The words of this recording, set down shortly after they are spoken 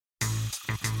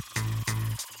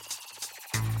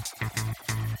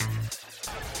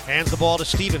Hands the ball to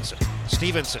Stevenson.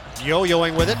 Stevenson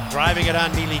yo-yoing with it, driving it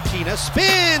on Nilikina,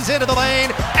 spins into the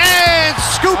lane, and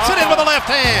scoops it in with the left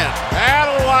hand.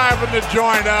 That'll liven the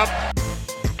joint up.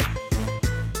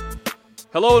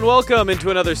 Hello and welcome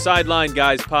into another Sideline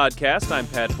Guys podcast. I'm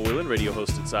Pat Boylan, radio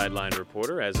host and sideline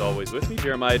reporter. As always with me,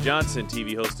 Jeremiah Johnson,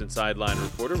 TV host and sideline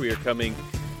reporter. We are coming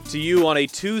to you on a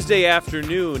Tuesday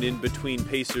afternoon in between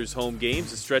Pacers home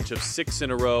games. A stretch of 6 in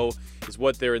a row is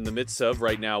what they're in the midst of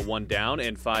right now. 1 down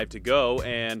and 5 to go,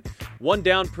 and 1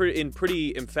 down in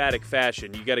pretty emphatic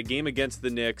fashion. You got a game against the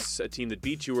Knicks, a team that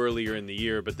beat you earlier in the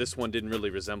year, but this one didn't really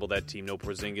resemble that team. No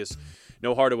Porzingis,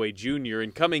 no Hardaway Jr.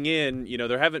 And coming in, you know,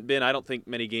 there haven't been, I don't think,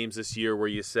 many games this year where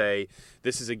you say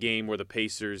this is a game where the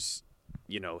Pacers,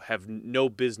 you know, have no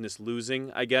business losing,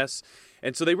 I guess.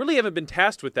 And so they really haven't been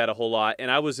tasked with that a whole lot. And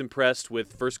I was impressed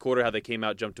with first quarter, how they came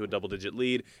out, jumped to a double-digit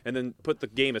lead, and then put the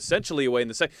game essentially away in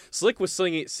the second. Slick was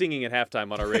singing at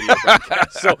halftime on our radio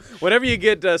broadcast. So whenever you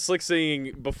get Slick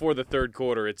singing before the third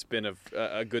quarter, it's been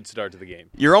a good start to the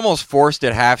game. You're almost forced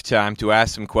at halftime to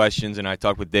ask some questions, and I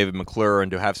talked with David McClure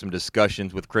and to have some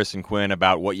discussions with Chris and Quinn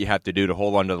about what you have to do to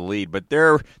hold on to the lead. But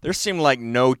there seemed like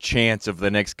no chance of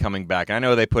the Knicks coming back. I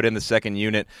know they put in the second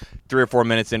unit 3 or 4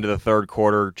 minutes into the third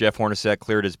quarter. Jeff Hornacek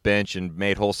cleared his bench and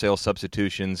made wholesale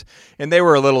substitutions, and they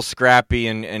were a little scrappy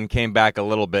and came back a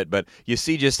little bit. But you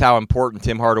see just how important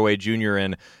Tim Hardaway Jr.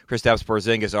 and Kristaps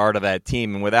Porzingis are to that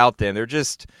team, and without them, they're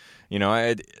just, you know,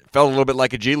 it felt a little bit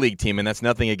like a G League team, and that's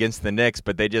nothing against the Knicks,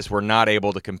 but they just were not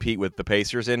able to compete with the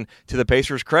Pacers. And to the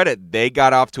Pacers' credit, they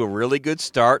got off to a really good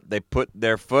start. They put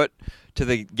their foot to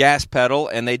the gas pedal,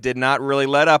 and they did not really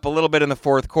let up. A little bit in the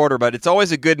fourth quarter, but it's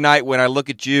always a good night when I look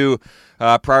at you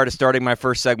prior to starting my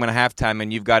first segment at halftime,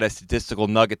 and you've got a statistical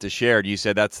nugget to share. You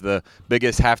said that's the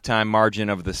biggest halftime margin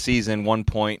of the season, 1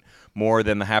 point more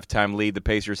than the halftime lead the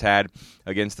Pacers had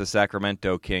against the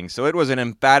Sacramento Kings. So it was an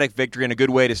emphatic victory and a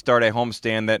good way to start a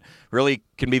homestand that really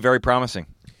can be very promising.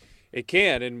 It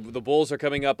can, and the Bulls are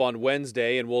coming up on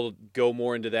Wednesday, and we'll go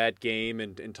more into that game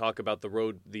and talk about the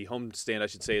homestand, I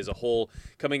should say, as a whole,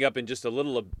 coming up in just a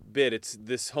little bit.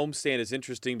 This homestand is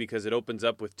interesting because it opens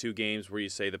up with 2 games where you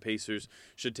say the Pacers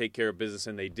should take care of business,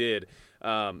 and they did.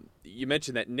 You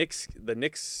mentioned that the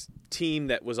Knicks team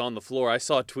that was on the floor. I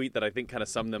saw a tweet that I think kind of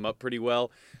summed them up pretty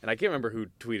well, and I can't remember who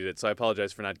tweeted it, so I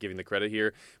apologize for not giving the credit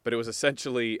here, but it was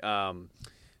essentially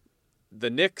the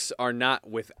Knicks are not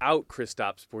without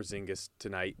Kristaps Porzingis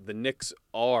tonight. The Knicks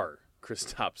are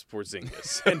Kristaps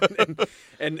Porzingis.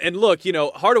 and look, you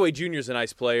know, Hardaway Jr. is a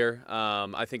nice player.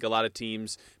 I think a lot of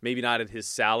teams, maybe not at his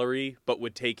salary, but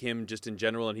would take him just in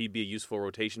general, and he'd be a useful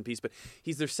rotation piece. But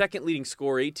he's their second leading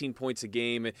scorer, 18 points a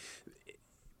game.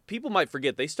 People might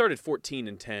forget they started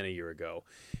 14-10 a year ago,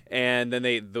 and then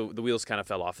the wheels kind of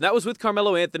fell off. And that was with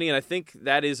Carmelo Anthony, and I think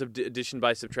that is addition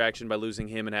by subtraction by losing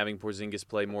him and having Porzingis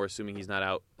play more, assuming he's not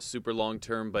out super long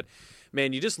term. But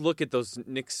man, you just look at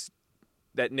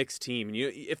that Knicks team, and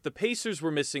if the Pacers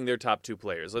were missing their top 2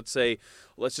 players, let's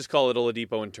just call it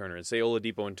Oladipo and Turner, and say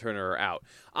Oladipo and Turner are out,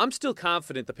 I'm still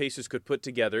confident the Pacers could put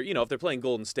together, you know, if they're playing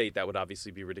Golden State, that would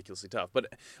obviously be ridiculously tough. But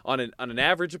on an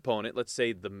average opponent, let's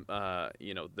say the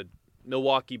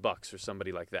Milwaukee Bucks or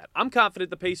somebody like that, I'm confident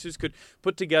the Pacers could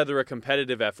put together a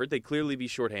competitive effort. They'd clearly be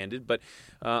shorthanded, but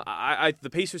the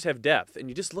Pacers have depth, and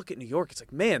you just look at New York, it's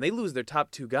like, man, they lose their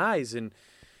top 2 guys, and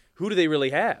who do they really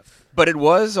have? But it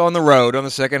was on the road on the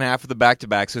second half of the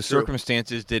back-to-back, so True.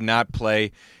 Circumstances did not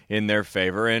play in their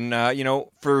favor. And,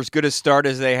 for as good a start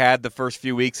as they had the first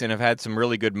few weeks and have had some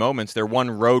really good moments, their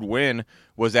one road win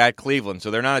was at Cleveland.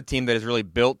 So they're not a team that is really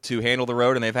built to handle the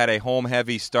road, and they've had a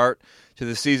home-heavy start to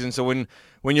the season. So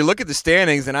when you look at the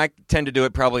standings, and I tend to do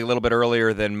it probably a little bit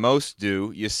earlier than most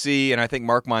do, you see, and I think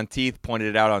Mark Monteith pointed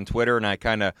it out on Twitter, and I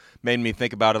kind of made me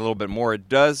think about it a little bit more. It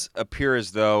does appear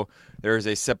as though there is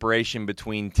a separation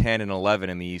between 10 and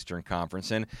 11 in the Eastern Conference.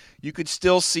 And you could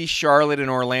still see Charlotte and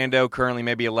Orlando, currently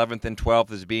maybe 11th and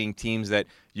 12th, as being teams that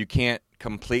you can't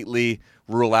completely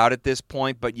rule out at this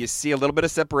point. But you see a little bit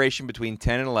of separation between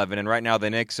 10 and 11. And right now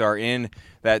the Knicks are in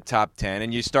that top 10.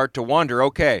 And you start to wonder,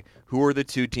 okay, who are the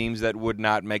 2 teams that would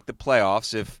not make the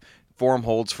playoffs if form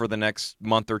holds for the next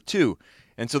month or 2?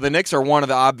 And so the Knicks are one of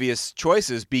the obvious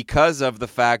choices because of the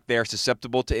fact they are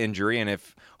susceptible to injury. And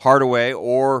if Hardaway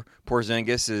or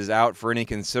Porzingis is out for any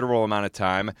considerable amount of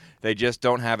time. They just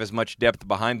don't have as much depth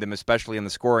behind them, especially in the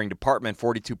scoring department.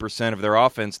 42% of their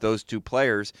offense, those two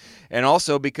players. And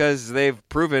also because they've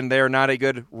proven they're not a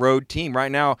good road team.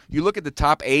 Right now, you look at the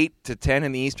top 8 to 10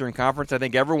 in the Eastern Conference, I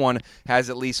think everyone has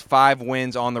at least 5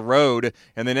 wins on the road,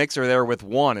 and the Knicks are there with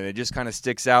 1, and it just kind of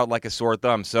sticks out like a sore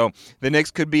thumb. So the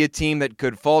Knicks could be a team that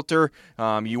could falter.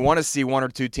 You want to see 1 or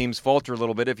 2 teams falter a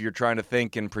little bit if you're trying to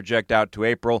think and project out to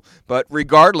April. But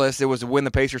regardless, it was a win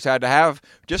the Pacers had to have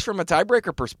just from a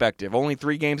tiebreaker perspective. Only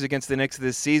 3 games against the Knicks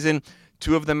this season,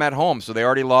 2 of them at home. So they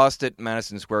already lost at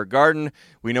Madison Square Garden.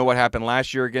 We know what happened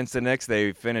last year against the Knicks.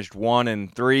 They finished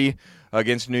 1-3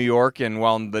 against New York. And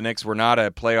while the Knicks were not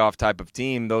a playoff type of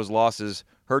team, those losses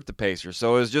hurt the Pacers.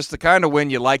 So it was just the kind of win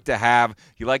you like to have.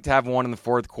 You like to have one in the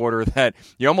fourth quarter that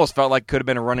you almost felt like could have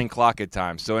been a running clock at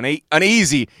times. So an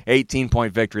easy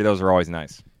 18-point victory. Those are always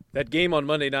nice. That game on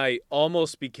Monday night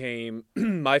almost became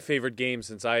my favorite game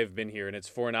since I've been here, and it's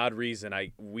for an odd reason.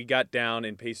 We got down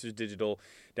in Pacers Digital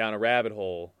down a rabbit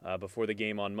hole before the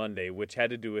game on Monday, which had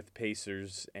to do with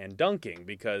Pacers and dunking,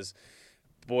 because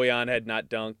Bojan had not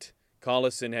dunked,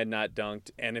 Collison had not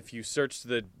dunked, and if you search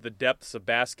the depths of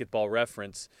Basketball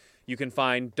Reference, you can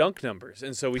find dunk numbers.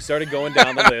 And so we started going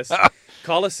down the list.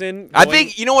 Collison. I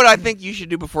think, you know what I think you should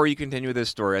do before you continue this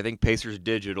story? I think Pacers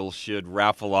Digital should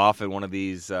raffle off at one of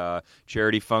these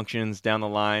charity functions down the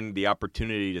line the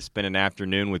opportunity to spend an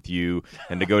afternoon with you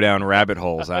and to go down rabbit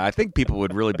holes. I think people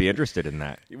would really be interested in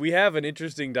that. We have an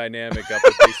interesting dynamic up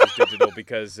at Pacers Digital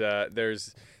because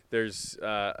there's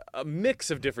a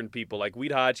mix of different people. Like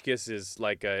Weed Hotchkiss is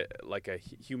like a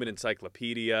human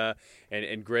encyclopedia,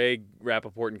 and Greg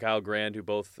Rappaport and Kyle Grand, who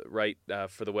both write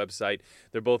for the website,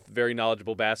 they're both very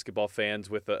knowledgeable basketball fans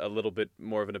with a little bit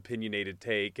more of an opinionated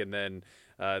take. And then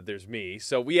there's me.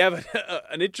 So we have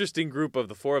an interesting group of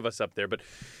the 4 of us up there. But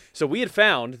so we had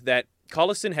found that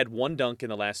Collison had 1 dunk in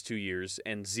the last 2 years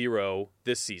and 0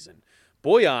 this season.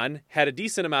 Bojan had a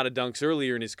decent amount of dunks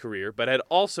earlier in his career, but had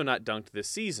also not dunked this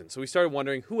season. So we started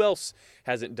wondering who else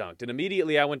hasn't dunked. And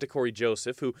immediately I went to Corey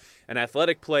Joseph, who an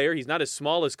athletic player. He's not as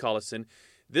small as Collison.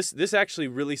 This actually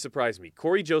really surprised me.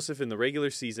 Corey Joseph in the regular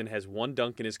season has 1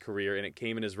 dunk in his career, and it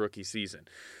came in his rookie season.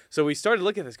 So we started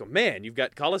looking at this, go, man, you've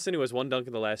got Collison, who has 1 dunk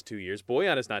in the last 2 years.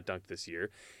 Bojan has not dunked this year.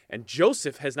 And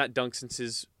Joseph has not dunked since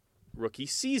his rookie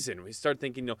season. We started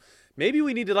thinking, maybe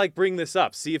we need to bring this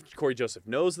up, see if Corey Joseph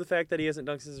knows the fact that he hasn't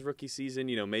dunked since his rookie season.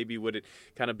 Maybe would it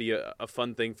kind of be a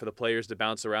fun thing for the players to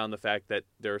bounce around the fact that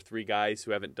there are 3 guys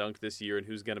who haven't dunked this year and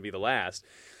who's going to be the last.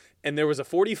 And there was a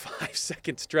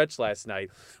 45-second stretch last night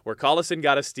where Collison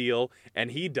got a steal and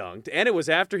he dunked, and it was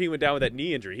after he went down with that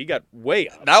knee injury. He got way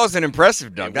up. That was an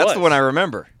impressive dunk. That's the one I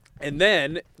remember. And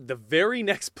then the very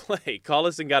next play,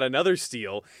 Collison got another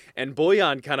steal, and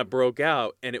Bojan kind of broke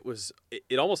out, and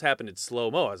it almost happened in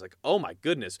slow-mo. I was like, oh my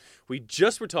goodness, we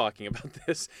just were talking about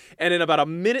this. And in about a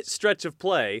minute stretch of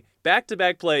play,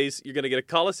 back-to-back plays, you're going to get a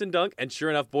Collison dunk, and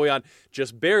sure enough, Bojan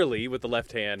just barely with the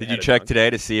left hand. Did you check today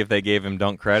to see if they gave him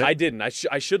dunk credit? I didn't. I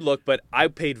should look, but I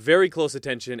paid very close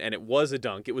attention, and it was a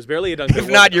dunk. It was barely a dunk. If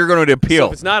not, you're going to appeal. So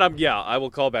if it's not, I will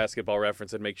call Basketball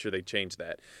Reference and make sure they change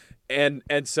that. And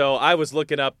so I was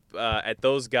looking up at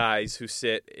those guys who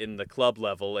sit in the club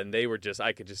level, and they were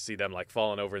I could just see them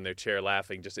falling over in their chair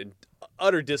laughing, just in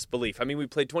utter disbelief. I mean, we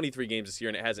played 23 games this year,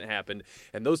 and it hasn't happened.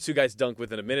 And those 2 guys dunk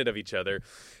within a minute of each other.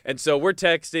 And so we're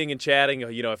texting and chatting.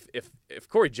 If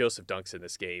Corey Joseph dunks in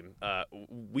this game,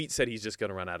 Wheat said he's just going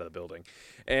to run out of the building.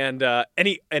 And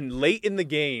late in the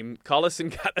game,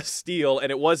 Collison got a steal,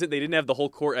 and they didn't have the whole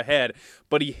court ahead,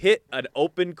 but he hit an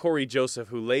open Corey Joseph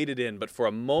who laid it in. But for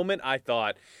a moment, I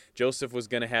thought Joseph was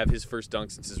going to have his first dunk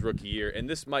since his rookie year, and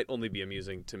this might only be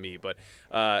amusing to me, but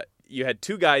you had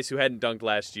 2 guys who hadn't dunked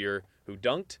last year who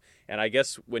dunked, and I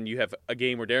guess when you have a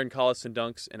game where Darren Collison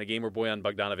dunks and a game where Bojan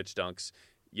Bogdanovic dunks,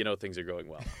 things are going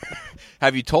well.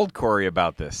 Have you told Corey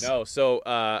about this? No, so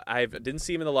I didn't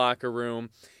see him in the locker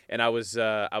room. And I was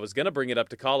going to bring it up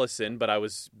to Collison, but I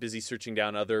was busy searching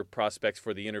down other prospects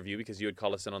for the interview because you had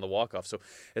Collison on the walk-off. So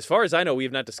as far as I know, we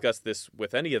have not discussed this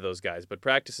with any of those guys. But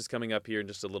practice is coming up here in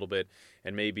just a little bit,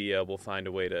 and maybe we'll find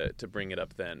a way to bring it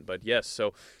up then. But yes,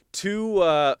 so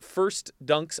 2 first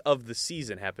dunks of the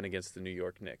season happened against the New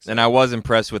York Knicks. And I was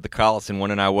impressed with the Collison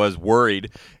one, and I was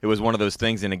worried. It was one of those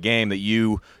things in a game that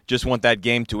you just want that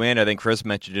game to end. I think Chris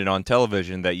mentioned it on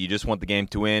television, that you just want the game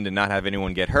to end and not have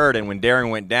anyone get hurt. And when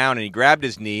Darren went down and he grabbed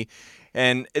his knee,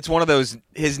 and it's one of those,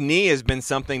 his knee has been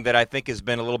something that I think has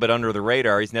been a little bit under the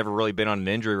radar. He's never really been on an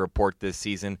injury report this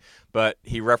season, but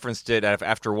he referenced it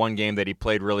after one game that he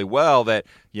played really well, that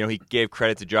he gave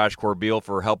credit to Josh Corbeil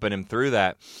for helping him through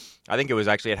that. I think it was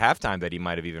actually at halftime that he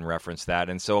might have even referenced that.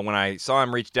 And so when I saw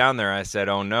him reach down there, I said,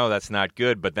 oh, no, that's not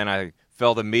good. But then I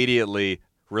felt immediately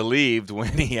relieved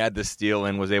when he had the steal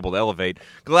and was able to elevate.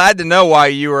 Glad to know why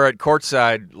you were at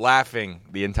courtside laughing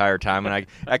the entire time. And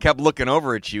I kept looking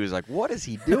over at you. I was like, what is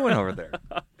he doing over there?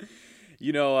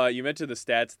 You know, you mentioned the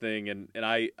stats thing, and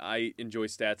I enjoy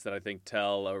stats that I think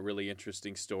tell a really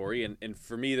interesting story. And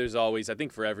for me, there's always, I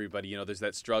think for everybody, you know, there's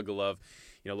that struggle of,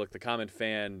 you know, look, the common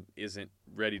fan isn't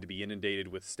ready to be inundated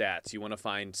with stats. You want to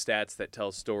find stats that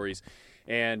tell stories.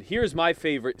 And here's my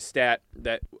favorite stat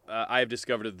that I have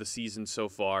discovered of the season so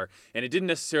far. And it didn't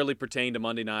necessarily pertain to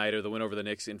Monday night or the win over the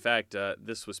Knicks. In fact,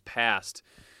 this was passed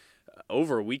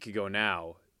over a week ago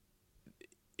now.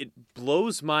 It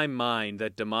blows my mind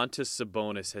that Domantas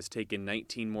Sabonis has taken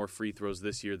 19 more free throws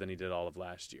this year than he did all of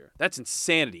last year. That's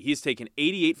insanity. He's taken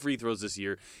 88 free throws this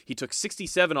year. He took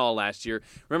 67 all last year.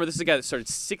 Remember, this is a guy that started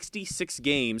 66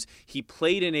 games. He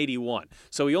played in 81.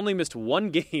 So he only missed one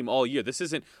game all year. This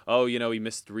isn't, oh, you know, he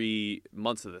missed 3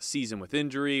 months of the season with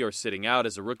injury or sitting out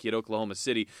as a rookie at Oklahoma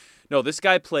City. No, this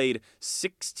guy played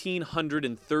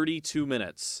 1,632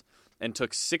 minutes and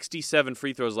took 67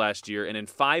 free throws last year, and in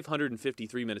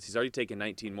 553 minutes, he's already taken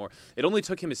 19 more. It only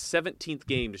took him his 17th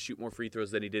game to shoot more free throws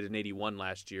than he did in 81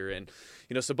 last year. And,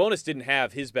 you know, Sabonis didn't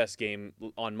have his best game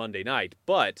on Monday night,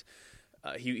 but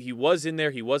he was in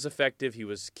there. He was effective. He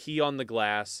was key on the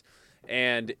glass.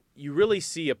 And you really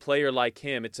see a player like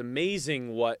him. It's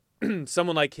amazing what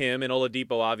someone like him, and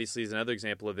Oladipo obviously is another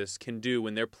example of this, can do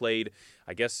when they're played,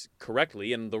 I guess,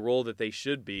 correctly in the role that they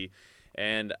should be.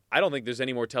 And I don't think there's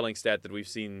any more telling stat that we've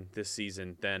seen this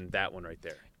season than that one right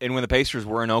there. And when the Pacers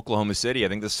were in Oklahoma City, I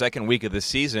think the second week of the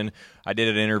season, I did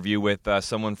an interview with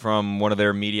someone from one of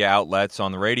their media outlets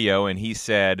on the radio, and he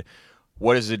said,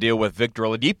 what is the deal with Victor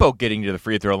Oladipo getting to the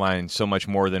free throw line so much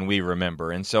more than we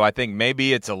remember? And so I think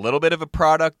maybe it's a little bit of a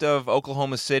product of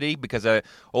Oklahoma City because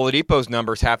Oladipo's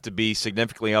numbers have to be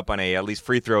significantly up on a at least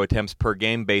free throw attempts per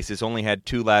game basis. Only had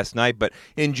 2 last night. But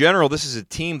in general, this is a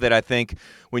team that I think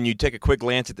when you take a quick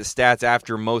glance at the stats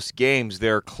after most games,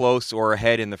 they're close or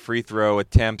ahead in the free throw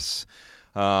attempts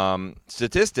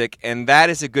statistic. And that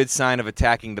is a good sign of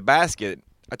attacking the basket.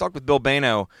 I talked with Bill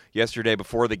Bano yesterday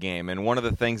before the game, and one of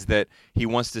the things that he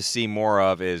wants to see more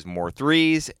of is more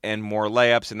threes and more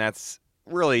layups, and that's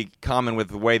really common with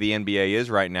the way the NBA is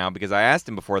right now because I asked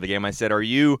him before the game, I said, are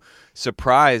you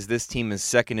surprised this team is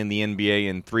second in the NBA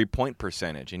in three-point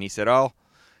percentage? And he said, oh,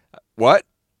 what?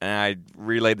 And I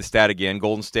relayed the stat again.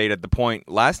 Golden State at the point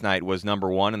last night was number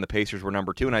 1, and the Pacers were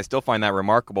number 2. And I still find that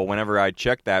remarkable whenever I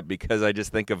check that because I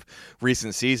just think of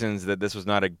recent seasons that this was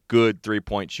not a good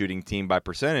three-point shooting team by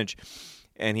percentage.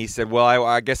 And he said, well,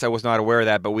 I guess I was not aware of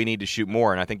that, but we need to shoot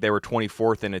more. And I think they were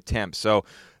 24th in attempts. So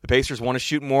the Pacers want to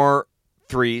shoot more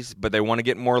threes, but they want to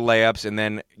get more layups, and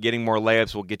then getting more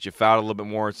layups will get you fouled a little bit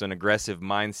more. It's an aggressive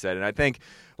mindset. And I think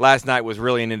last night was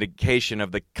really an indication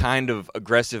of the kind of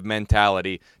aggressive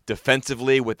mentality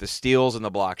defensively with the steals and the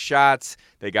block shots.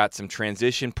 They got some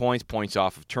transition points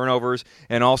off of turnovers,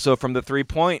 and also from the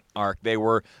three-point arc. They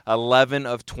were 11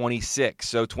 of 26.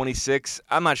 So 26,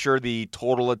 I'm not sure the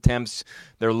total attempts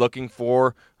they're looking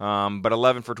for, but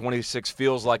 11 for 26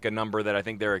 feels like a number that I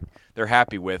think they're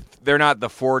happy with. They're not the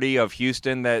 40 of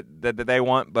Houston that they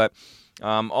want, but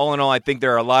all in all, I think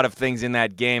there are a lot of things in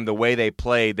that game, the way they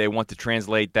played, they want to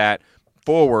translate that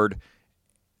forward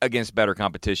against better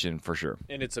competition for sure.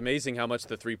 And it's amazing how much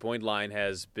the three-point line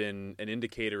has been an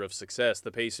indicator of success. The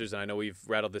Pacers, and I know we've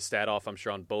rattled this stat off, I'm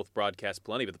sure, on both broadcasts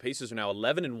plenty, but the Pacers are now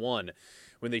 11-1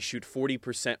 when they shoot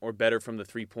 40% or better from the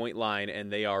three-point line,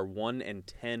 and they are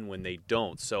 1-10 when they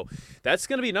don't. So that's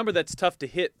going to be a number that's tough to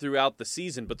hit throughout the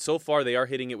season, but so far they are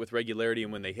hitting it with regularity,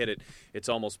 and when they hit it, it's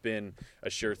almost been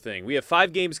a sure thing. We have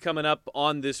 5 games coming up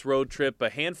on this road trip, a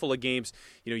handful of games.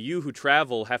 You know, you who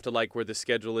travel have to like where the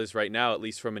schedule is right now, at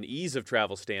least from an ease of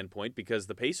travel standpoint, because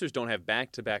the Pacers don't have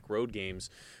back-to-back road games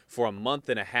for a month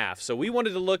and a half. So we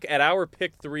wanted to look at our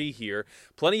pick 3 here.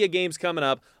 Plenty of games coming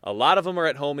up. A lot of them are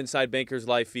at home inside Bankers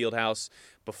Life Fieldhouse.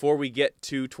 Before we get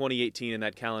to 2018 and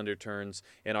that calendar turns,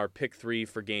 and our pick 3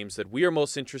 for games that we are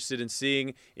most interested in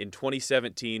seeing in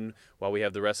 2017 while we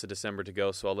have the rest of December to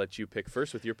go. So I'll let you pick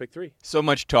first with your pick 3. So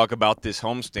much talk about this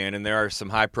homestand, and there are some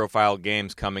high-profile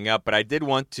games coming up, but I did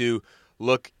want to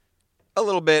look a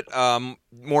little bit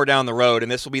more down the road, and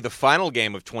this will be the final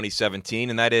game of 2017,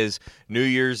 and that is New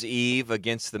Year's Eve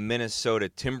against the Minnesota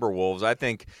Timberwolves. I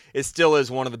think it still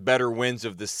is one of the better wins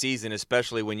of the season,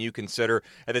 especially when you consider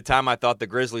at the time I thought the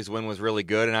Grizzlies win was really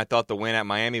good, and I thought the win at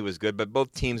Miami was good, but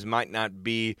both teams might not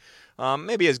be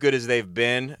maybe as good as they've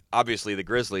been, obviously the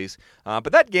Grizzlies.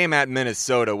 But that game at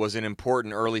Minnesota was an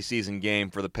important early season game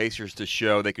for the Pacers to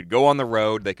show they could go on the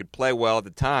road, they could play well. At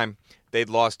the time, they'd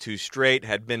lost 2 straight,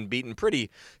 had been beaten pretty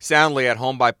soundly at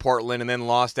home by Portland, and then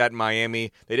lost at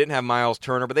Miami. They didn't have Miles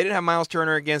Turner, but they didn't have Miles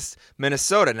Turner against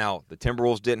Minnesota. Now, the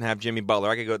Timberwolves didn't have Jimmy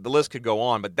Butler. The list could go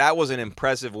on, but that was an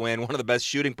impressive win, one of the best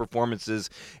shooting performances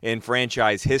in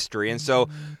franchise history. And so,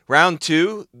 round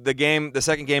 2, the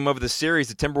second game of the series,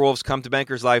 the Timberwolves come to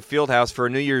Bankers Life Fieldhouse for a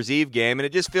New Year's Eve game, and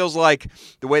it just feels like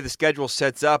the way the schedule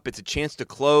sets up, it's a chance to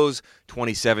close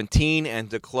 2017 and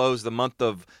to close the month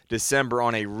of December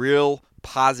on a real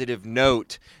positive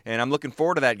note. And I'm looking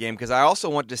forward to that game because I also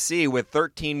want to see, with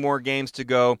 13 more games to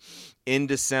go in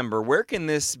December, where can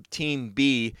this team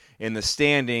be in the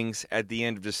standings at the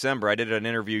end of December? I did an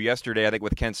interview yesterday, I think,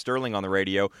 with Kent Sterling on the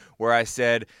radio, where I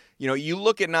said, you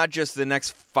look at not just the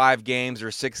next 5 games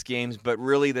or 6 games, but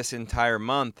really this entire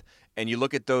month, and you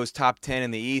look at those top 10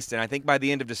 in the East, and I think by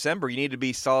the end of December, you need to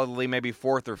be solidly maybe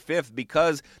 4th or 5th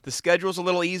because the schedule's a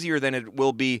little easier than it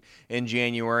will be in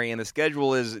January, and the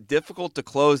schedule is difficult to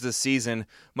close this season,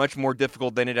 much more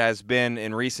difficult than it has been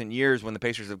in recent years when the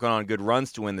Pacers have gone on good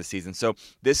runs to win the season. So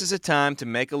this is a time to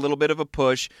make a little bit of a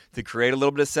push, to create a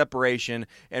little bit of separation,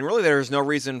 and really there's no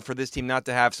reason for this team not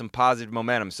to have some positive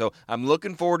momentum. So I'm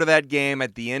looking forward to that game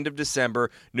at the end of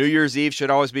December. New Year's Eve should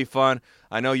always be fun.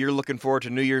 I know you're looking forward to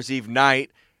New Year's Eve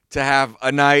night, to have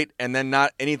a night and then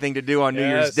not anything to do on New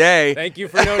Year's Day. Thank you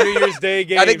for no New Year's Day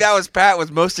games. I think that was Pat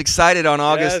was most excited on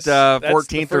August 14th or 15th.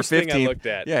 That's the first thing I looked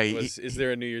at. Is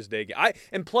there a New Year's Day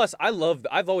game? Plus,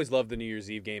 I've always loved the New Year's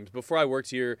Eve games. Before I worked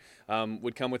here,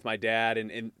 would come with my dad,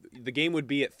 and the game would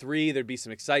be at 3. There'd be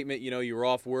some excitement. You were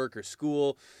off work or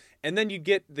school. And then you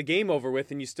get the game over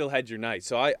with, and you still had your night.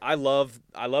 So I love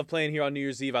playing here on New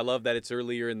Year's Eve. I love that it's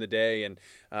earlier in the day, and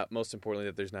most importantly,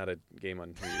 that there's not a game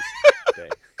on New Year's Day.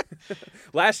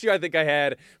 Last year, I think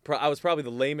I was probably the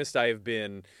lamest I have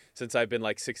been since I've been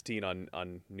like 16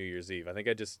 on New Year's Eve. I think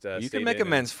I just you can make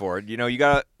amends for it.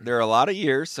 There are a lot of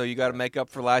years, so you got to make up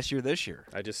for last year this year.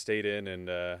 I just stayed in and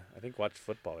I think watched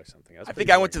football or something. I think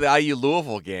I went to the IU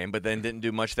Louisville game, but then didn't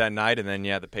do much that night. And then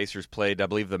the Pacers played, I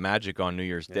believe, the Magic on New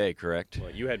Year's Day. Correct?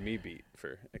 Well, you had me beat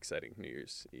for exciting New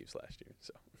Year's Eves last year,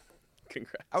 so.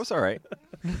 Congrats. I was all right.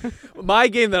 My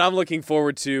game that I'm looking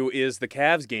forward to is the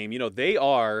Cavs game. They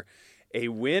are a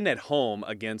win at home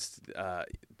against the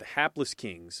hapless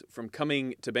Kings from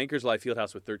coming to Bankers Life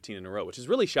Fieldhouse with 13 in a row, which is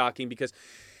really shocking because,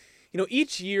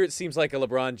 each year it seems like a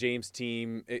LeBron James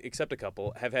team, except a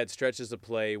couple, have had stretches of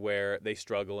play where they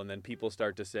struggle, and then people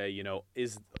start to say,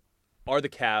 are the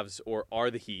Cavs or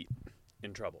are the Heat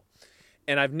in trouble?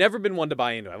 And I've never been one to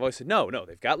buy into it. I've always said, no,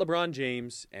 they've got LeBron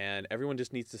James, and everyone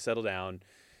just needs to settle down.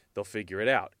 They'll figure it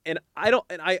out. And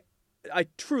I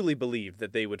truly believed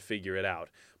that they would figure it out.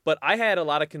 But I had a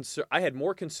lot of concern. I had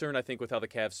more concern, I think, with how the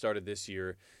Cavs started this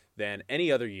year than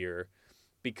any other year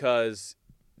because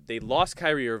they lost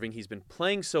Kyrie Irving. He's been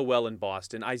playing so well in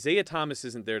Boston. Isaiah Thomas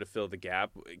isn't there to fill the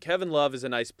gap. Kevin Love is a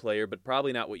nice player, but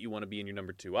probably not what you want to be in your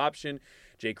number 2 option.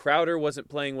 Jay Crowder wasn't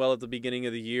playing well at the beginning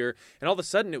of the year. And all of a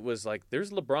sudden it was like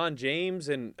there's LeBron James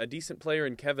and a decent player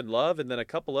in Kevin Love and then a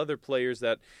couple other players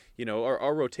that,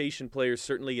 are rotation players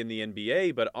certainly in the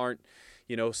NBA, but aren't,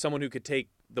 someone who could take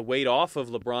the weight off of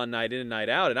LeBron night in and night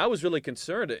out. And I was really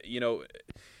concerned,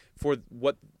 for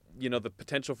what the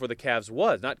potential for the Cavs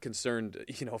was. Not concerned,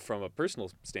 from a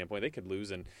personal standpoint. They could lose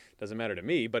and it doesn't matter to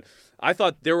me. But I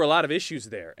thought there were a lot of issues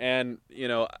there. And,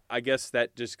 I guess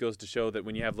that just goes to show that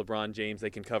when you have LeBron James, they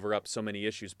can cover up so many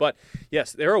issues. But,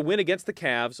 yes, they're a win against the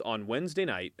Cavs on Wednesday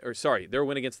night. They're a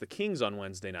win against the Kings on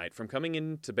Wednesday night from coming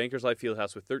into Bankers Life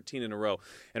Fieldhouse with 13 in a row.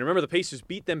 And remember, the Pacers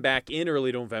beat them back in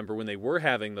early November when they were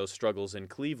having those struggles in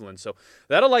Cleveland. So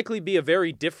that'll likely be a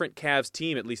very different Cavs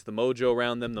team, at least the mojo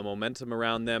around them, the momentum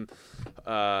around them.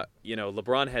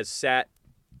 LeBron has sat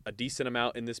a decent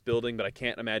amount in this building, but I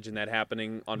can't imagine that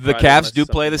happening on Friday. The Cavs do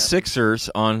play the Sixers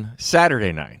on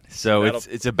Saturday night, so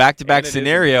it's a back-to-back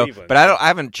scenario. But I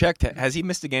haven't checked. Has he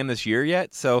missed a game this year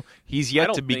yet? So he's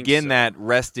yet to begin that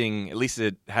resting. At least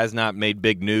it has not made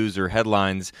big news or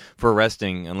headlines for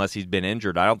resting unless he's been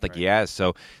injured. I don't think he has.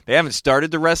 So they haven't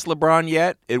started to rest LeBron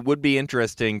yet. It would be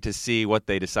interesting to see what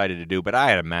they decided to do, but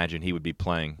I imagine he would be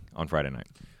playing on Friday night.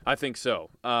 I think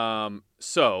so.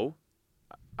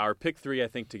 Our pick 3, I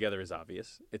think, together is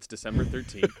obvious. It's December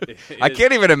 13th. I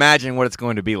can't even imagine what it's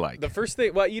going to be like. The first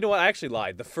thing, well, you know what? I actually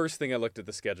lied. The first thing I looked at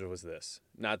the schedule was this,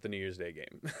 not the New Year's Day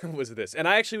game, was this. And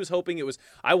I actually was hoping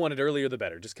I wanted earlier the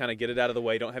better. Just kind of get it out of the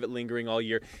way. Don't have it lingering all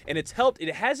year. And it's helped.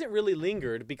 It hasn't really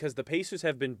lingered because the Pacers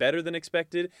have been better than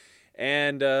expected.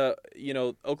 And,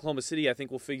 Oklahoma City, I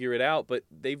think, will figure it out. But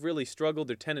they've really struggled.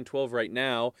 They're 10-12 right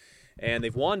now, and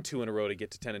they've won 2 in a row to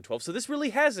get to 10-12. So this really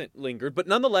hasn't lingered. But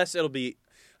nonetheless, it'll be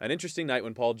an interesting night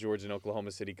when Paul George and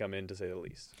Oklahoma City come in, to say the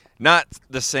least. Not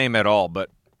the same at all, but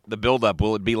the build-up,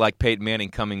 will it be like Peyton Manning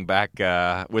coming back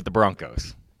with the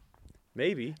Broncos?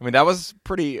 Maybe. I mean, that was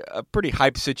a pretty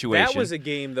hype situation. That was a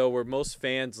game, though, where most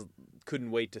fans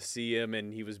couldn't wait to see him,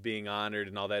 and he was being honored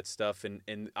and all that stuff,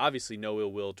 and obviously no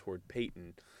ill will toward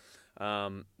Peyton.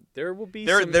 There will be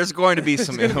there's going to be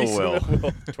some ill will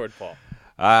toward Paul.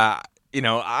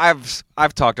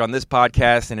 I've talked on this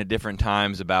podcast and at different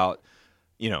times about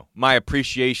my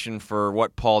appreciation for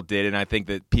what Paul did, and I think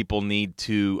that people need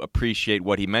to appreciate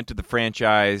what he meant to the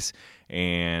franchise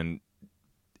and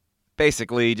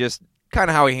basically just kind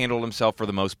of how he handled himself for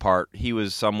the most part. He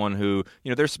was someone who,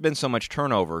 there's been so much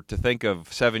turnover. To think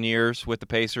of 7 years with the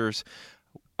Pacers,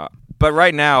 but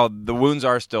right now the wounds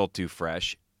are still too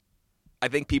fresh. I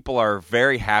think people are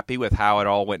very happy with how it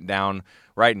all went down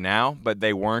right now, but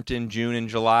they weren't in June and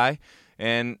July,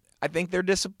 and I think they're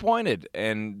disappointed.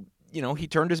 And he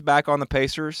turned his back on the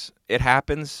Pacers. It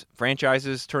happens.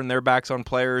 Franchises turn their backs on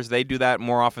players. They do that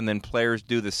more often than players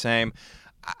do the same.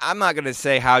 I'm not going to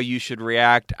say how you should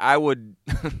react. I would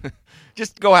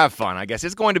just go have fun, I guess.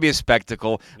 It's going to be a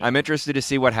spectacle. Yeah. I'm interested to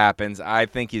see what happens. I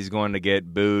think he's going to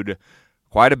get booed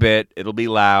quite a bit. It'll be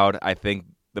loud. I think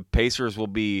the Pacers will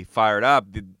be fired up.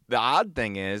 The odd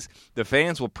thing is the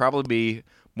fans will probably be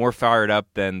more fired up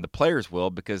than the players will,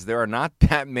 because there are not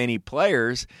that many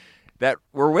players that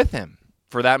were with him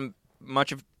for that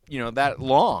much of that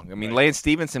long. I mean, right. Lance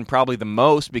Stevenson probably the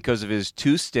most because of his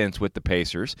 2 stints with the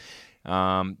Pacers.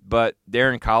 But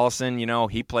Darren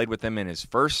Collison, he played with him in his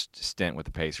first stint with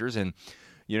the Pacers, and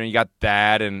you got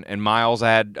Thad and Miles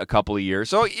had a couple of years.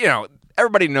 So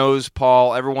everybody knows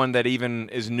Paul. Everyone that even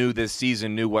is new this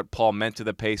season knew what Paul meant to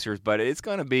the Pacers. But it's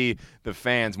going to be the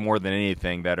fans more than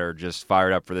anything that are just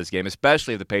fired up for this game,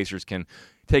 especially if the Pacers can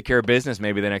take care of business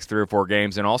maybe the next 3 or 4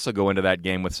 games and also go into that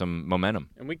game with some momentum.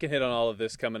 And we can hit on all of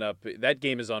this coming up. That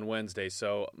game is on Wednesday,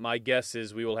 so my guess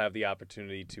is we will have the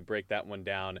opportunity to break that one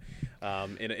down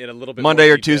in a little bit Monday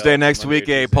more or Tuesday next week,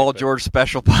 a Paul George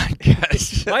special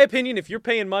podcast. My opinion, if you're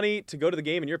paying money to go to the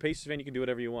game and you're a Pacers fan, you can do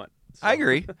whatever you want. So. I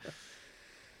agree.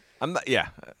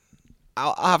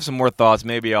 I'll have some more thoughts.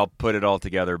 Maybe I'll put it all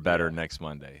together better next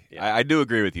Monday. Yeah. I do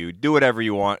agree with you. Do whatever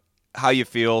you want, how you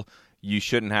feel. You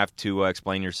shouldn't have to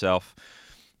explain yourself.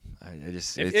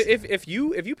 If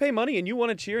you pay money and you want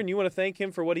to cheer and you want to thank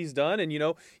him for what he's done, and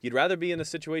you'd rather be in the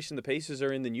situation the Pacers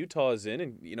are in than Utah is in,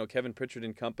 and Kevin Pritchard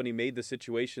and company made the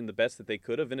situation the best that they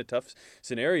could have in a tough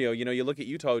scenario. You look at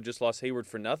Utah, who just lost Hayward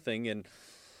for nothing, and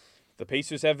the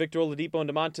Pacers have Victor Oladipo and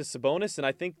Domantas Sabonis, and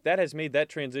I think that has made that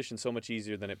transition so much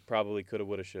easier than it probably could have,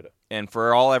 would have, should have. And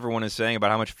for all everyone is saying about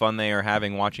how much fun they are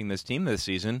having watching this team this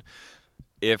season,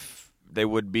 if they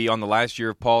would be on the last year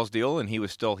of Paul's deal and he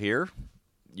was still here,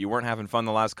 you weren't having fun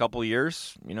the last couple of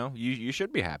years, you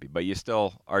should be happy, but you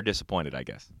still are disappointed, I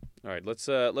guess. All right, let's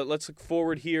look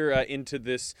forward here into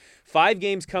this 5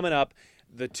 games coming up.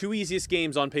 The 2 easiest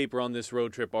games on paper on this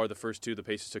road trip are the first 2. The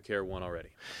Pacers took care of 1 already.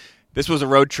 This was a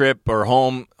road trip, or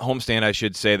homestand, I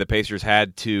should say. The Pacers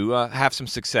had to have some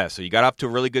success. So you got off to a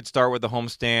really good start with the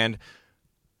homestand.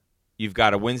 You've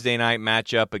got a Wednesday night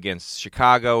matchup against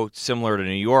Chicago, similar to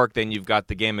New York. Then you've got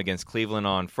the game against Cleveland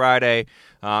on Friday.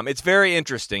 It's very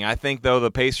interesting. I think, though,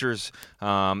 the Pacers,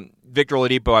 Victor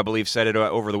Oladipo, I believe, said it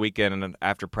over the weekend and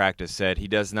after practice, said he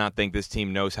does not think this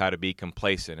team knows how to be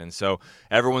complacent. And so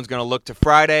everyone's going to look to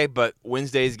Friday, but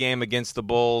Wednesday's game against the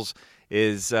Bulls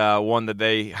is one that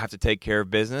they have to take care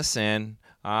of business, and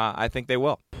I think they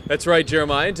will. That's right,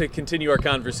 Jeremiah. To continue our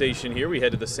conversation here, we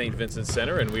head to the St. Vincent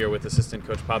Center, and we are with assistant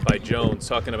coach Popeye Jones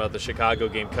talking about the Chicago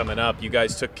game coming up. You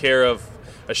guys took care of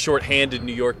a short-handed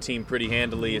New York team pretty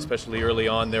handily, especially early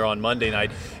on there on Monday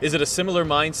night. Is it a similar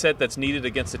mindset that's needed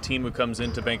against a team who comes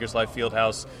into Bankers Life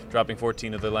Fieldhouse dropping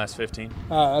 14 of their last 15?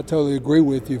 I totally agree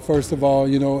with you. First of all,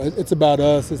 it's about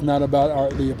us. It's not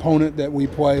about the opponent that we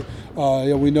play.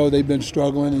 We know they've been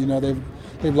struggling.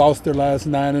 They've lost their last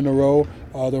 9 in a row.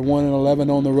 They're 1-11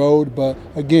 on the road. But,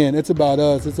 again, it's about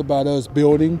us. It's about us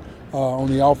building on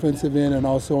the offensive end and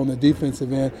also on the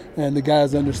defensive end. And the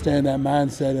guys understand that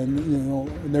mindset,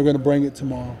 and they're going to bring it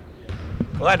tomorrow.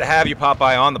 Glad to have you,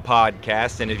 Popeye, on the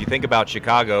podcast. And if you think about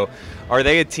Chicago, are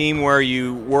they a team where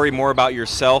you worry more about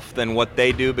yourself than what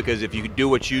they do? Because if you do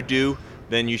what you do,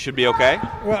 then you should be okay?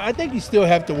 Well, I think you still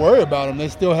have to worry about them. They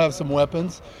still have some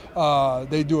weapons.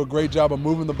 They do a great job of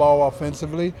moving the ball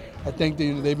offensively. I think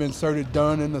they've inserted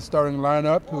Dunn in the starting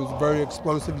lineup, who's a very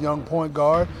explosive young point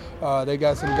guard. They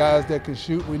got some guys that can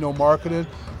shoot. We know Marketing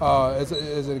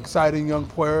is an exciting young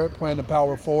player playing the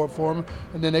power forward for them.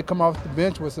 And then they come off the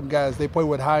bench with some guys. They play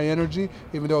with high energy,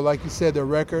 even though, like you said, their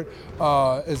record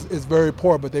is very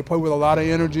poor. But they play with a lot of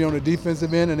energy on the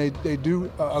defensive end, and they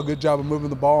do a good job of moving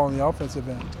the ball on the offensive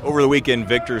end. Over the weekend,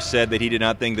 Victor said that he did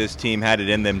not think this team had it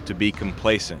in them to be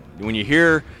complacent. When you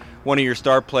hear one of your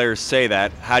star players say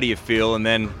that, how do you feel? And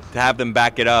then to have them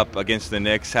back it up against the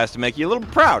Knicks has to make you a little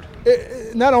proud.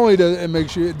 Not only does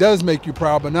it does make you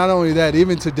proud, but not only that,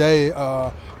 even today,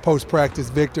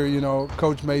 post-practice, Victor,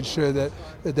 Coach made sure that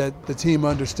the team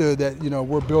understood that,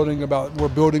 we're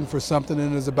building for something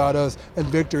and it's about us. And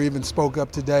Victor even spoke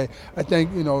up today. I think,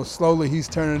 slowly he's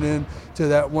turning into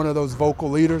that one of those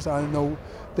vocal leaders. I know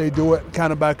they do it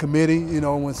kind of by committee.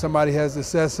 When somebody has to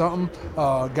say something,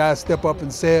 guys step up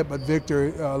and say it. But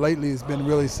Victor lately has been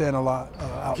really saying a lot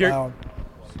out loud.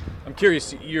 I'm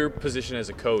curious, your position as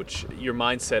a coach, your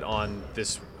mindset on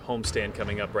this homestand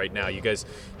coming up right now. You guys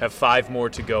have 5 more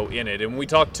to go in it. And when we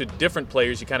talk to different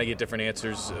players, you kind of get different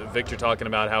answers. Victor talking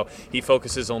about how he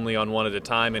focuses only on one at a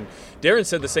time. And Darren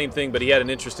said the same thing, but he had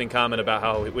an interesting comment about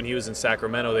how when he was in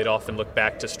Sacramento, they'd often look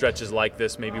back to stretches like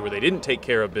this, maybe where they didn't take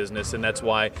care of business, and that's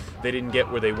why they didn't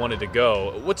get where they wanted to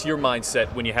go. What's your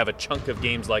mindset when you have a chunk of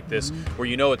games like this where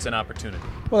you know it's an opportunity?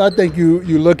 Well, I think you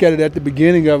look at it at the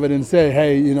beginning of it and say,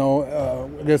 hey,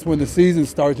 I guess when the season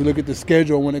starts, you look at the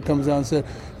schedule when it comes down and say,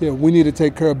 we need to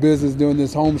take care of business during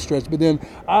this home stretch. But then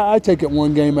I take it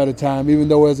one game at a time, even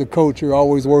though as a coach you're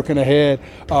always working ahead,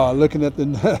 looking at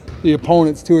the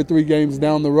opponents 2 or 3 games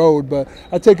down the road. But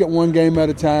I take it one game at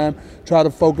a time, try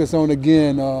to focus on,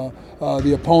 again,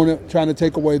 the opponent, trying to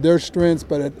take away their strengths,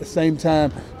 but at the same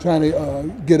time trying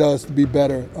to get us to be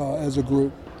better as a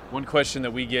group. One question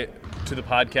that we get to the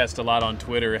podcast a lot on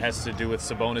Twitter has to do with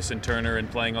Sabonis and Turner and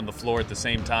playing on the floor at the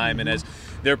same time. And as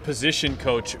their position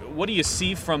coach, what do you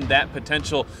see from that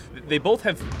potential? They both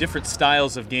have different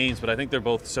styles of games, but I think they're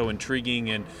both so intriguing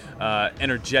and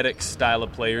energetic style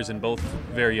of players and both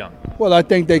very young. Well, I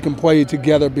think they can play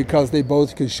together because they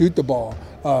both can shoot the ball.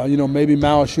 Maybe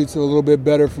Miles shoots it a little bit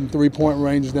better from three-point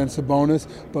range than Sabonis,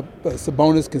 but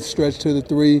Sabonis can stretch to the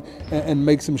three and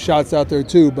make some shots out there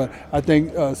too. But I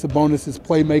think Sabonis'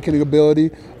 playmaking ability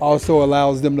also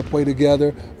allows them to play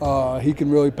together. He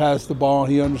can really pass the ball.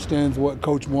 He understands what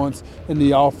coach wants in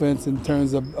the offense in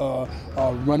terms of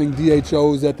running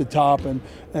DHOs at the top. And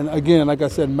again, like I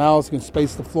said, Miles can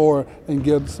space the floor and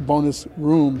give Sabonis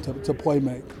room to play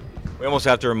make. We almost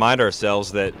have to remind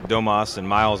ourselves that Domas and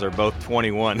Miles are both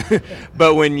 21.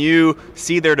 But when you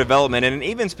see their development, and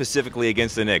even specifically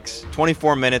against the Knicks,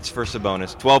 24 minutes for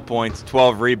Sabonis, 12 points,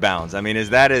 12 rebounds. I mean, is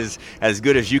that as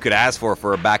good as you could ask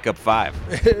for a backup 5?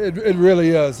 It really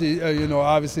is.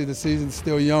 Obviously the season's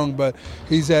still young, but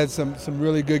he's had some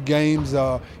really good games.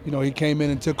 He came in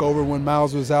and took over when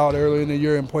Miles was out early in the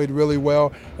year and played really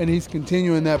well, and he's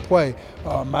continuing that play.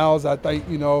 Miles, I think,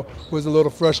 was a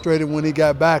little frustrated when he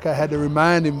got back. I had to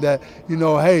remind him that,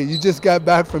 hey, you just got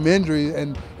back from injury,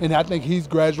 and I think he's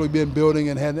gradually been building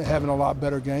and having a lot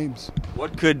better games.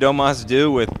 What could Domas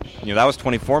do with, that was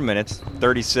 24 minutes,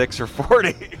 36 or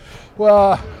 40?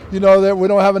 Well, that we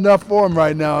don't have enough for him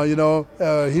right now.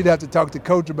 He'd have to talk to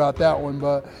coach about that one.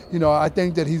 But, I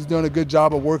think that he's done a good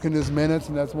job of working his minutes,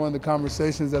 and that's one of the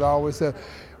conversations that I always say.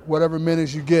 Whatever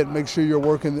minutes you get, make sure you're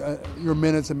working your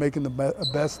minutes and making the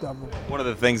best of them. One of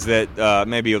the things that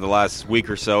maybe over the last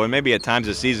week or so, and maybe at times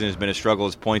this season, has been a struggle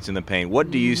is points in the paint. What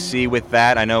do you see with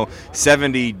that? I know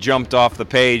 70 jumped off the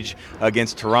page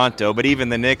against Toronto, but even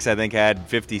the Knicks, I think, had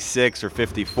 56 or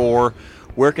 54.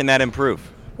 Where can that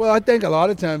improve? Well, I think a lot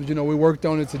of times, we worked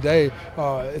on it today.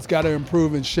 It's got to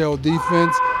improve in shell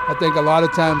defense. I think a lot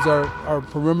of times our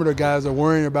perimeter guys are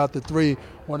worrying about the three.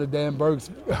 One of Dan Burke's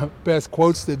best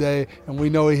quotes today, and we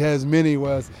know he has many,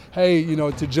 was, hey,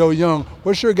 to Joe Young,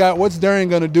 what's Darren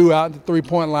going to do out at the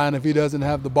three-point line if he doesn't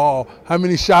have the ball? How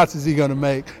many shots is he going to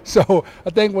make? So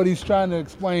I think what he's trying to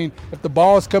explain, if the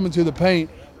ball is coming to the paint,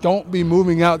 don't be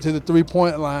moving out to the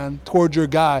three-point line towards your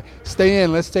guy. Stay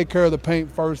in. Let's take care of the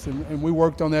paint first. And we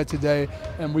worked on that today.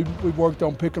 And we worked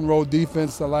on pick-and-roll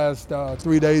defense the last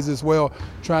 3 days as well,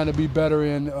 trying to be better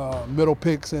in middle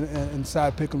picks and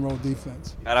inside pick-and-roll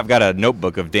defense. And I've got a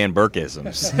notebook of Dan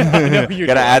Burke-isms. Got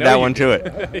to add that one to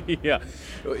it. Yeah.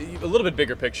 A little bit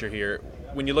bigger picture here.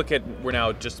 when you look at, we're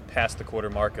now just past the quarter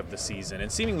mark of the season,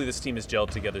 and seemingly this team has gelled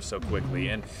together so quickly.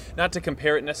 And not to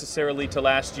compare it necessarily to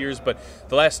last year's, but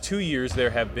the last 2 years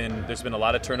there's been a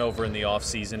lot of turnover in the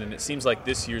offseason, and it seems like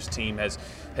this year's team has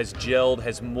gelled,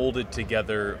 has molded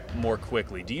together more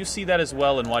quickly. Do you see that as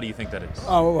well, and why do you think that is?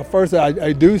 Well, first,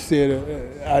 I do see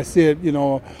it. I see it,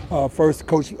 first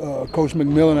Coach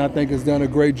McMillan, I think, has done a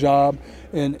great job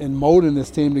in molding this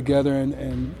team together,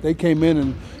 and they came in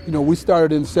and, we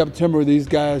started in September, these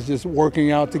guys just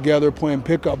working out together, playing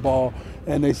pickup ball,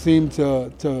 and they seem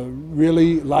to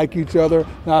really like each other,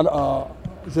 not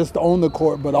just on the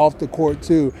court, but off the court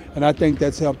too, and I think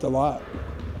that's helped a lot.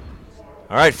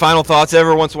 All right, final thoughts.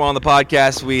 Every once in a while on the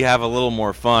podcast, we have a little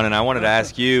more fun, and I wanted to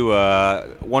ask you,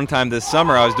 one time this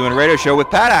summer I was doing a radio show with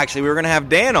Pat, actually. We were going to have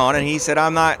Dan on, and he said,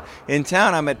 I'm not in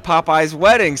town. I'm at Popeye's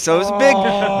wedding. So it was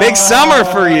a big summer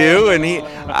for you, and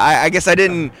I guess I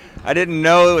didn't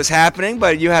know it was happening,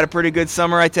 but you had a pretty good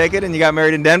summer, I take it, and you got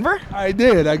married in Denver? I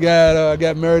did. I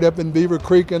got married up in Beaver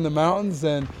Creek in the mountains,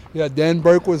 and Dan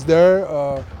Burke was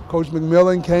there. Coach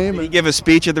McMillan came. Did he give a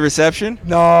speech at the reception?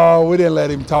 No, we didn't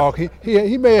let him talk.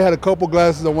 He may have had a couple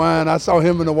glasses of wine. I saw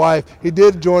him and the wife. He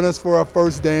did join us for our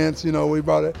first dance. We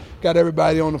got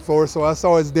everybody on the floor, so I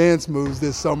saw his dance moves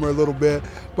this summer a little bit.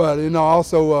 But,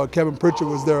 also Kevin Pritchard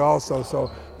was there also, so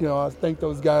I thank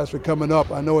those guys for coming up.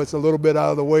 I know it's a little bit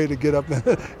out of the way to get up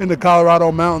in the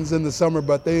Colorado mountains in the summer,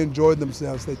 but they enjoyed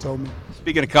themselves, they told me.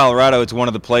 Speaking of Colorado, it's one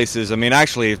of the places.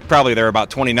 Actually, probably there are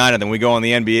about 29 of them. We go on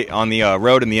the NBA on the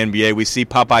road in the NBA. We see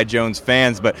Popeye Jones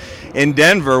fans, but in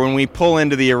Denver, when we pull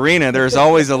into the arena, there's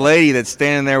always a lady that's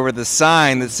standing there with a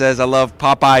sign that says, "I love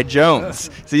Popeye Jones."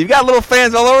 So you've got little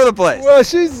fans all over the place. Well,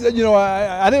 she's,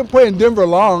 I didn't play in Denver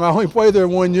long. I only played there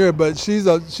 1 year, but she's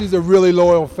a really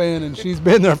loyal fan, and she's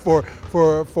been there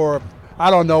for I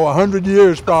don't know, 100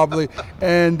 years probably,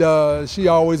 and she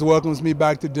always welcomes me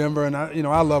back to Denver, and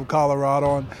I love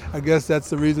Colorado, and I guess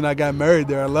that's the reason I got married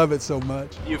there. I love it so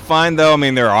much. You find, though,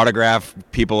 there are autograph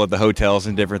people at the hotels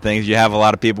and different things. You have a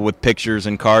lot of people with pictures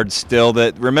and cards still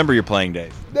that remember your playing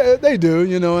days. They do,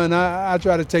 and I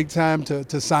try to take time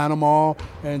to sign them all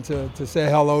and to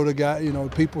say hello to guys,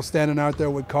 people standing out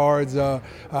there with cards. I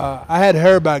had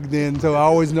hair back then, so I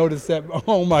always noticed that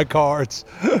on my cards.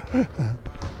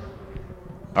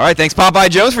 All right, thanks, Popeye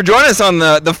Jones, for joining us on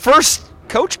the first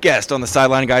coach guest on the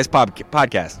Sideline Guys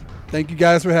podcast. Thank you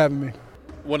guys for having me.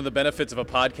 One of the benefits of a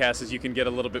podcast is you can get a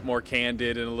little bit more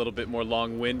candid and a little bit more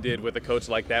long-winded with a coach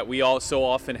like that. We all so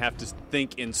often have to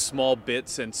think in small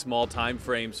bits and small time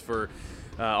frames for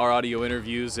our audio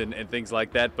interviews and things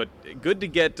like that, but good to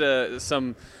get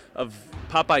some of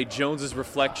Popeye Jones's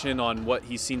reflection on what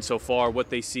he's seen so far, what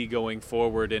they see going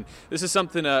forward. And this is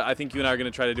something I think you and I are going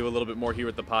to try to do a little bit more here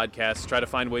at the podcast, try to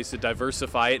find ways to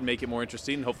diversify it and make it more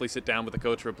interesting, and hopefully sit down with a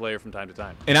coach or a player from time to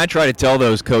time. And I try to tell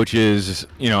those coaches,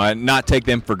 not take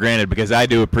them for granted, because I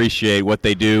do appreciate what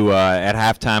they do at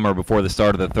halftime or before the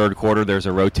start of the third quarter. There's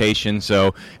a rotation,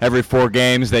 so every 4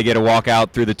 games they get to walk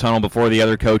out through the tunnel before the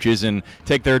other coaches and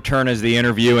take their turn as the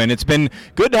interview. And it's been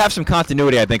good to have some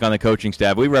continuity, I think, on the coaching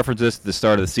staff. We referenced this at the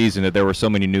start of the season, that there were so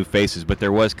many new faces, but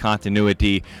there was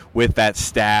continuity with that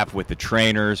staff, with the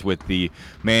trainers, with the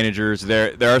managers.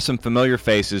 There are some familiar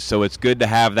faces, so it's good to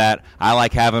have that. I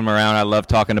like having them around. I love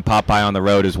talking to Popeye on the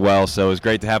road as well, so it was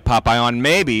great to have Popeye on.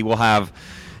 Maybe we'll have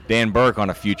Dan Burke on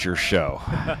a future show.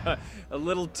 A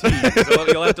little tease. So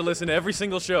you'll have to listen to every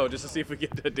single show just to see if we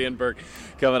get to Dan Burke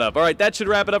coming up. All right, that should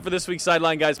wrap it up for this week's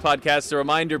Sideline Guys podcast. A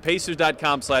reminder,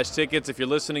 Pacers.com/tickets. If you're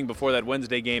listening before that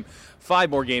Wednesday game, 5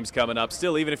 more games coming up.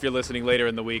 Still, even if you're listening later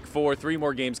in the week, 3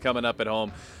 more games coming up at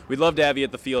home. We'd love to have you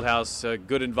at the Fieldhouse. A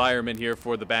good environment here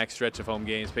for the backstretch of home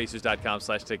games.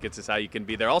 Pacers.com/tickets is how you can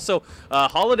be there. Also,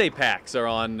 holiday packs are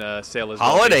on sale as well.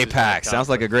 Holiday packs sounds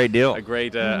like a great deal. A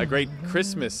great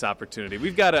Christmas opportunity.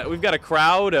 We've got a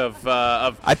crowd of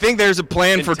I think there's a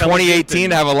plan for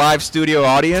 2018 to have a live studio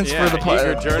audience for the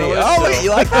journalists. Oh, you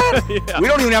like that? Yeah. We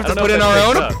don't even have to put in our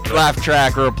own laugh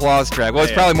track or applause track. Well,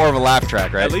 it's probably more of a laugh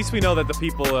track, right? At least we know that the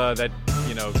people that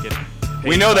get paid.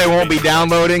 We know they won't be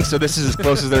downloading, so this is as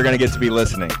close as they're going to get to be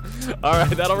listening. All right,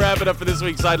 that'll wrap it up for this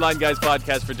week's Sideline Guys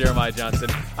podcast. For Jeremiah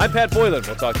Johnson, I'm Pat Boylan.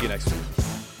 We'll talk to you next week.